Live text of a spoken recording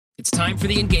It's time for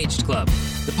the Engaged Club,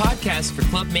 the podcast for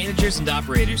club managers and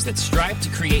operators that strive to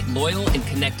create loyal and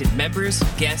connected members,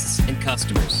 guests, and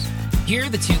customers. Here are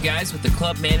the two guys with the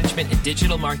club management and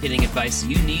digital marketing advice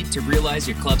you need to realize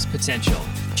your club's potential.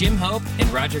 Jim Hope and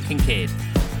Roger Kincaid.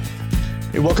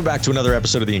 Hey, welcome back to another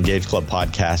episode of the Engaged Club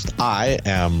podcast. I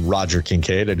am Roger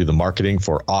Kincaid. I do the marketing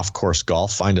for Off Course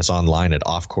Golf. Find us online at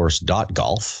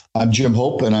offcourse.golf. I'm Jim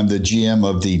Hope, and I'm the GM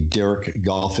of the Derrick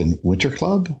Golf and Winter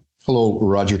Club. Hello,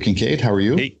 Roger Kincaid. How are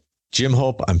you? Hey, Jim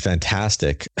Hope. I'm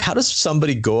fantastic. How does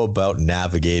somebody go about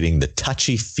navigating the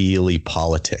touchy-feely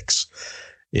politics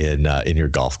in your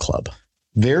golf club?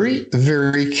 Very,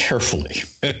 very carefully.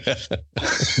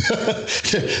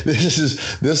 This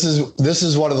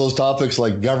is one of those topics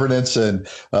like governance and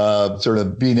sort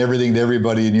of being everything to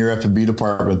everybody in your F&B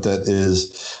department that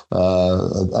is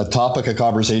a topic of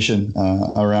conversation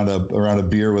around a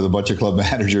beer with a bunch of club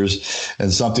managers,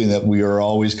 and something that we are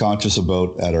always conscious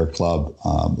about at our club.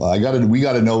 We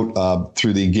got a note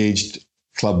through the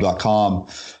engagedclub.com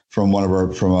from one of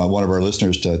our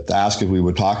listeners to ask if we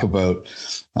would talk about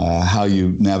how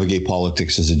you navigate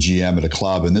politics as a GM at a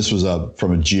club. And this was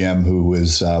from a GM who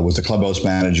was a clubhouse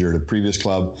manager at a previous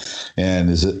club and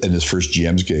is in his first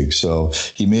GM's gig. So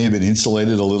he may have been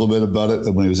insulated a little bit about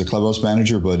it when he was a clubhouse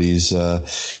manager, but he's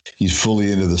fully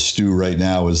into the stew right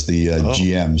now as the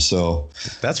GM. So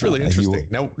that's really interesting.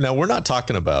 Now we're not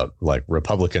talking about like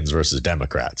Republicans versus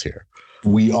Democrats here.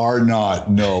 We are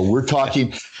not. No, we're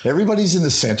talking. Everybody's in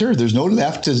the center. There's no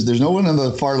left. There's no one on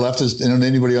the far left. And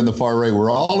anybody on the far right.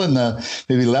 We're all in the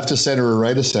maybe left of center or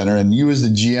right of center. And you, as the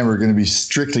GM, are going to be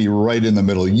strictly right in the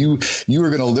middle.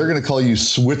 They're going to call you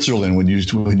Switzerland when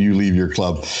you leave your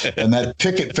club. And that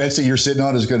picket fence that you're sitting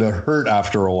on is going to hurt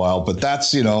after a while. But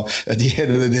that's at the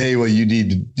end of the day what you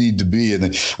need to be.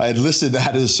 And I had listed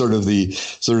that as sort of the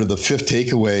fifth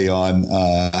takeaway on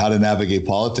how to navigate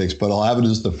politics. But I'll have it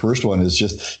as the first one. You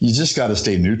just got to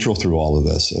stay neutral through all of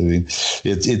this. I mean,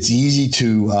 it's easy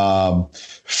to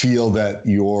feel that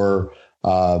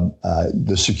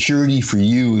the security for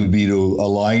you would be to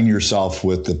align yourself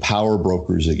with the power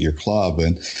brokers at your club.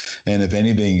 And if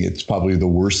anything, it's probably the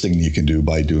worst thing you can do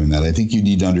by doing that. I think you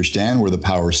need to understand where the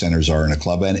power centers are in a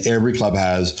club. And every club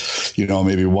has,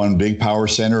 maybe one big power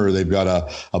center, or they've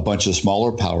got a bunch of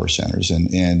smaller power centers.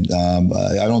 And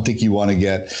I don't think you want to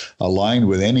get aligned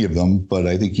with any of them, but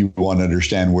I think you want to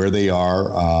understand where they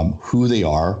are, who they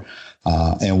are,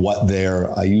 and what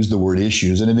I use the word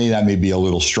issues, and that may be a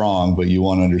little strong, but you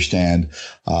want to understand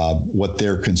what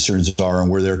their concerns are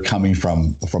and where they're coming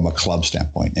from a club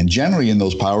standpoint. And generally in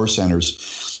those power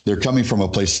centers, they're coming from a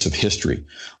place of history.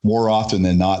 More often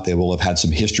than not, they will have had some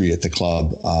history at the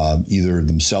club, either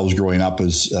themselves growing up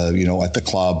as, at the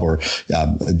club, or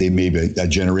they may be a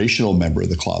generational member of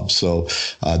the club. So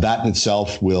that in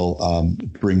itself will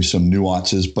bring some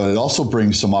nuances, but it also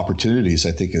brings some opportunities,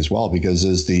 I think, as well, because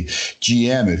as the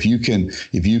GM, if you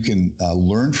can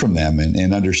learn from them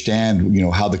and understand,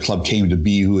 how the club came to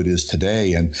be who it is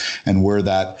today, and where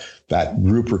that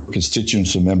group or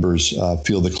constituents of members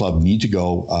feel the club need to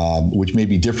go, which may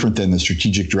be different than the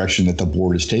strategic direction that the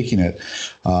board is taking it.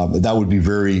 That would be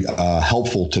very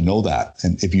helpful to know that.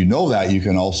 And if you know that, you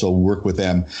can also work with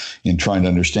them in trying to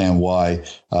understand why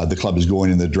the club is going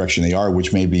in the direction they are,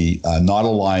 which may be not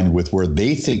aligned with where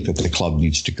they think that the club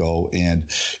needs to go.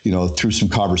 And, through some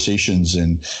conversations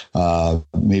and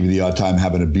maybe the odd time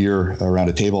having a beer around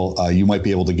a table, you might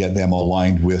be able to get them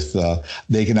aligned with,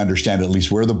 they can understand at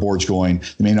least where the board's going.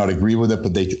 They may not agree with it,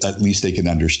 but at least they can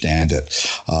understand it.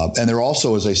 And they're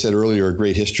also, as I said earlier, a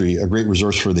great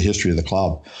resource for the history of the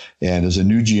club. And as a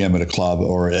new GM at a club,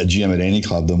 or a GM at any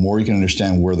club, the more you can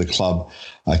understand where the club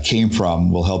came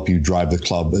from will help you drive the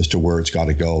club as to where it's got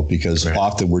to go, because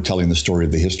often we're telling the story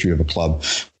of the history of a club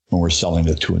when we're selling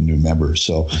it to a new member.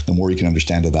 So the more you can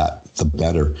understand of that, the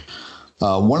better.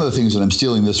 One of the things that I'm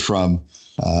stealing this from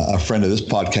a friend of this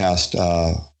podcast,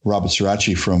 Robert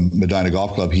Sirachi from Medina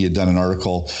Golf Club, he had done an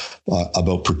article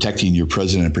about protecting your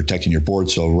president and protecting your board.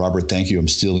 So Robert, thank you. I'm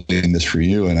stealing this for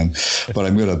you. But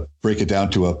I'm going to break it down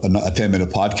to a 10-minute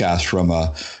podcast from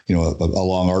a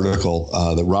long article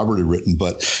that Robert had written.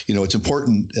 But, it's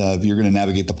important if you're going to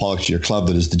navigate the politics of your club,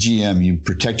 that as the GM, you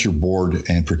protect your board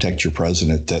and protect your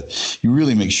president, that you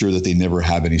really make sure that they never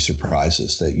have any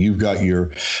surprises, that you've got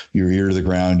your ear to the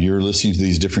ground. You're listening to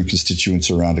these different constituents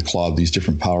around a club, these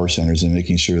different power centers, and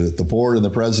making sure that the board and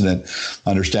the president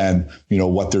understand,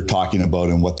 what they're talking about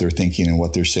and what they're thinking and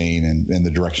what they're saying and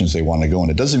the directions they want to go.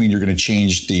 And it doesn't mean you're going to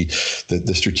change the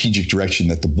strategic strategic direction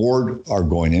that the board are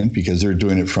going in, because they're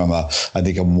doing it from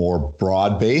a more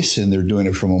broad base, and they're doing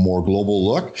it from a more global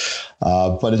look.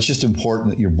 But it's just important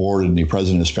that your board and your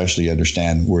president especially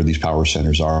understand where these power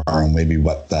centers are and maybe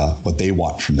what they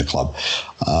want from the club.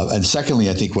 And secondly,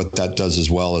 I think what that does as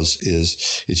well is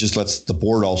it just lets the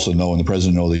board also know and the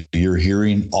president know that you're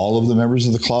hearing all of the members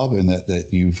of the club, and that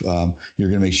you're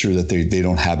going to make sure that they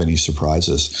don't have any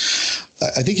surprises.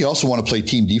 I think you also want to play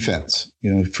team defense,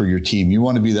 for your team. You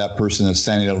want to be that person that's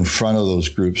standing out in front of those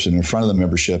groups and in front of the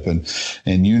membership,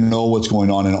 and you know what's going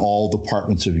on in all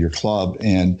departments of your club,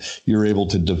 and you're able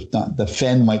to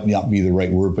defend might not be the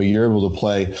right word, but you're able to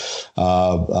play.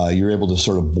 You're able to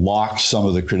sort of block some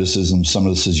of the criticism, some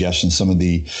of the suggestions, some of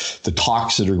the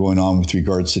talks that are going on with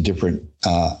regards to different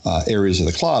areas of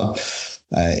the club.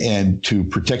 And to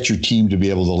protect your team, to be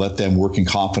able to let them work in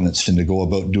confidence and to go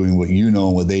about doing what you know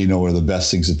and what they know are the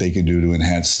best things that they can do to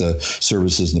enhance the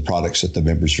services and the products that the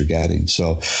members are getting.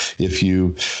 So if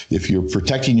you're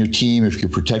protecting your team, if you're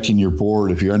protecting your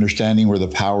board, if you're understanding where the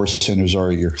power centers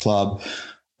are at your club,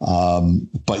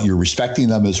 but you're respecting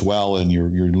them as well, and you're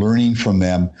learning from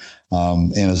them.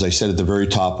 And as I said at the very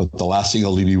top, the last thing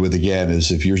I'll leave you with again is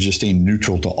if you're just staying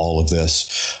neutral to all of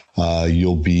this,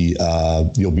 you'll be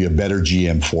a better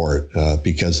GM for it,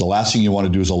 because the last thing you want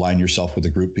to do is align yourself with a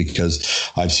group,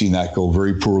 because I've seen that go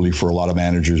very poorly for a lot of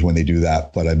managers when they do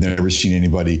that. But I've never seen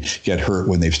anybody get hurt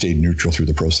when they've stayed neutral through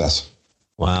the process.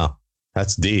 Wow.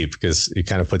 That's deep, because it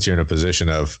kind of puts you in a position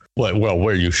of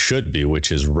where you should be, which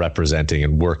is representing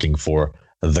and working for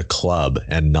the club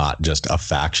and not just a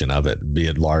faction of it, be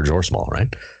it large or small,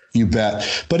 right? You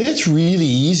bet. But it's really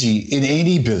easy in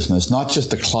any business, not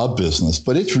just the club business,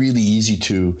 but it's really easy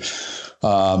to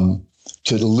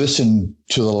listen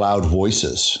to the loud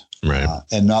voices. Right.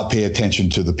 And not pay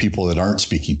attention to the people that aren't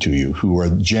speaking to you, who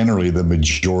are generally the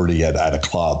majority at a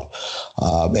club,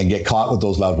 and get caught with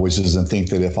those loud voices and think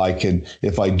that if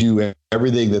I do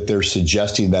everything that they're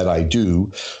suggesting that I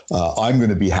do, I'm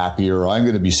going to be happier, I'm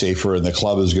going to be safer, and the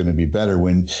club is going to be better,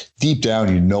 when deep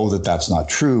down you know that that's not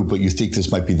true, but you think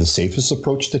this might be the safest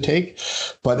approach to take.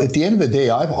 But at the end of the day,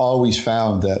 I've always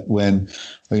found that when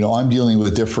I'm dealing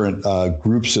with different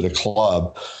groups at a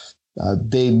club,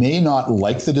 they may not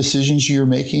like the decisions you're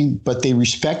making, but they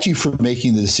respect you for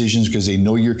making the decisions because they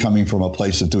know you're coming from a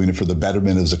place of doing it for the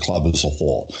betterment of the club as a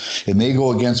whole. It may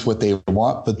go against what they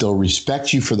want, but they'll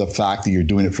respect you for the fact that you're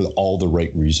doing it for all the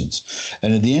right reasons.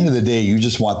 And at the end of the day, you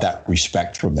just want that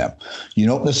respect from them. You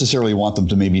don't necessarily want them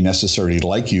to maybe necessarily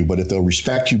like you, but if they'll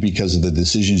respect you because of the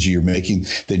decisions you're making,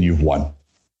 then you've won.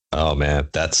 Oh man,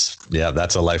 that's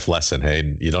a life lesson.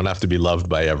 Hey, you don't have to be loved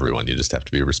by everyone. You just have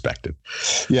to be respected.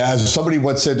 Yeah. As somebody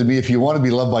once said to me, if you want to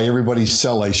be loved by everybody,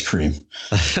 sell ice cream.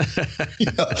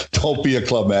 Don't be a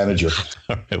club manager.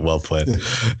 All right. Well put. And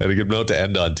a good note to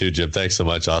end on too, Jim. Thanks so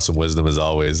much. Awesome wisdom as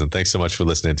always. And thanks so much for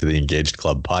listening to the Engaged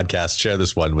Club podcast. Share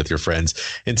this one with your friends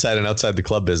inside and outside the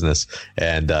club business.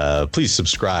 And please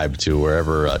subscribe to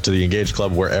the Engaged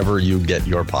Club, wherever you get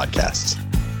your podcasts.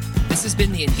 This has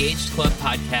been the Engaged Club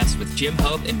podcast with Jim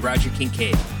Hope and Roger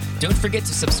Kincaid. Don't forget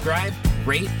to subscribe,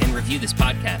 rate, and review this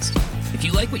podcast. If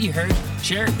you like what you heard,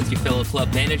 share it with your fellow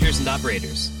club managers and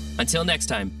operators. Until next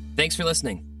time, thanks for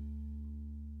listening.